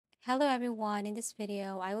Hello everyone, in this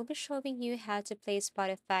video I will be showing you how to play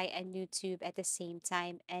Spotify and YouTube at the same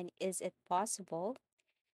time, and is it possible?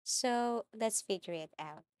 So let's figure it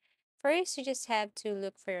out. First, you just have to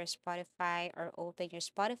look for your Spotify or open your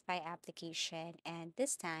Spotify application, and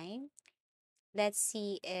this time let's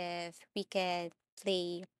see if we can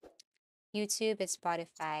play YouTube and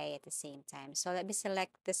Spotify at the same time. So let me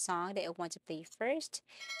select the song that I want to play first.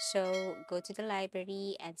 So go to the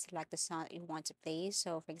library and select the song that you want to play.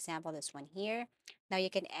 So for example, this one here. Now you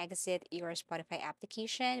can exit your Spotify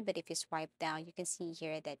application, but if you swipe down, you can see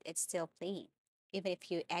here that it's still playing, even if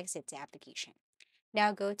you exit the application.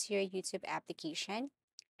 Now go to your YouTube application,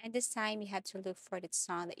 and this time you have to look for the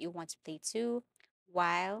song that you want to play to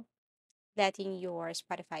while letting your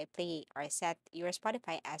Spotify play or set your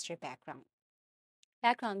Spotify as your background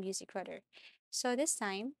music rather. So this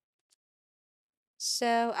time,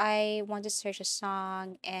 I want to search a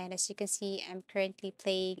song, and as you can see, I'm currently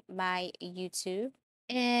playing my YouTube.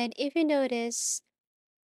 And if you notice,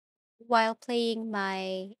 while playing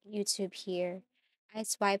my YouTube here, I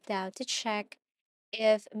swipe down to check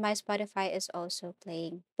if my Spotify is also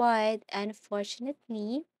playing. But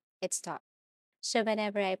unfortunately, it stopped. So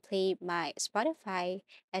whenever I play my Spotify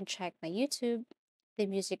and check my YouTube, the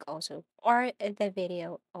music also or the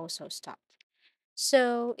video also stopped.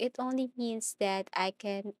 So it only means that I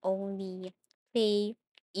can only play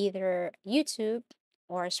either YouTube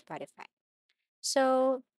or Spotify.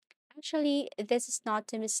 So actually, this is not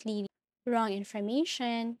to mislead wrong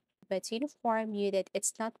information, but to inform you that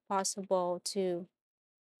it's not possible to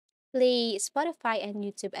play Spotify and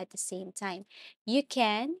YouTube at the same time. You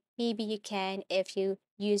can, maybe you can if you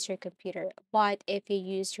use your computer, but if you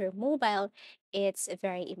use your mobile, it's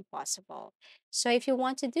very impossible. So if you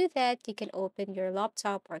want to do that, you can open your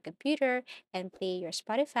laptop or computer and play your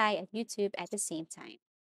Spotify and YouTube at the same time.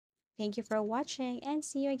 Thank you for watching, and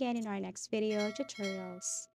see you again in our next video tutorials.